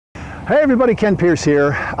Hey everybody, Ken Pierce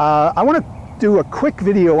here. I want to do a quick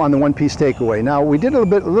video on the one-piece takeaway. Now, we did a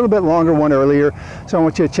little bit longer one earlier, so I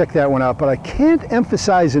want you to check that one out, but I can't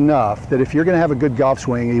emphasize enough that if you're going to have a good golf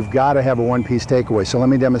swing, you've got to have a one-piece takeaway. So let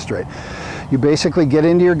me demonstrate. You basically get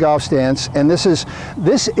into your golf stance, and this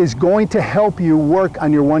is going to help you work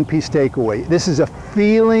on your one-piece takeaway. This is a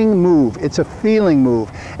feeling move. It's a feeling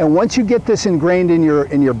move. And once you get this ingrained in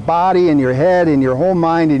your body, in your head, in your whole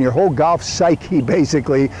mind, in your whole golf psyche,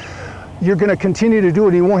 basically, you're going to continue to do it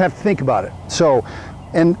and you won't have to think about it. So,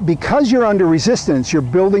 and because you're under resistance, you're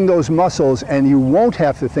building those muscles and you won't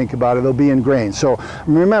have to think about it. They'll be ingrained. So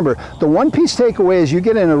remember, the one-piece takeaway is you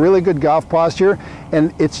get in a really good golf posture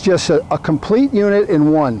and it's just a complete unit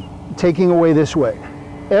in one, taking away this way.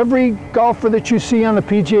 Every golfer that you see on the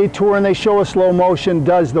PGA Tour and they show a slow motion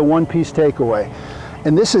does the one-piece takeaway.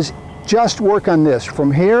 And this is just work on this.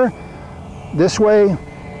 From here, this way,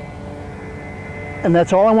 and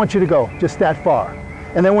that's all I want you to go, just that far.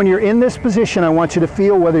 And then when you're in this position, I want you to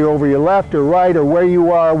feel whether you're over your left or right or where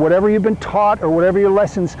you are, whatever you've been taught or whatever your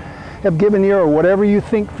lessons have given you or whatever you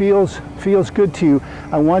think feels good to you.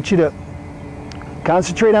 I want you to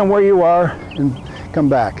concentrate on where you are and come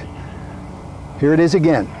back. Here it is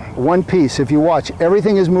again, one piece. If you watch,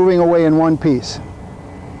 everything is moving away in one piece.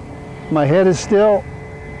 My head is still,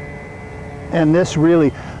 and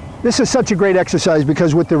this is such a great exercise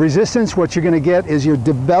because with the resistance, what you're going to get is you're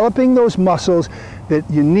developing those muscles that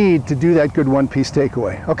you need to do that good one-piece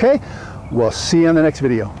takeaway. Okay? We'll see you on the next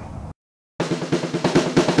video.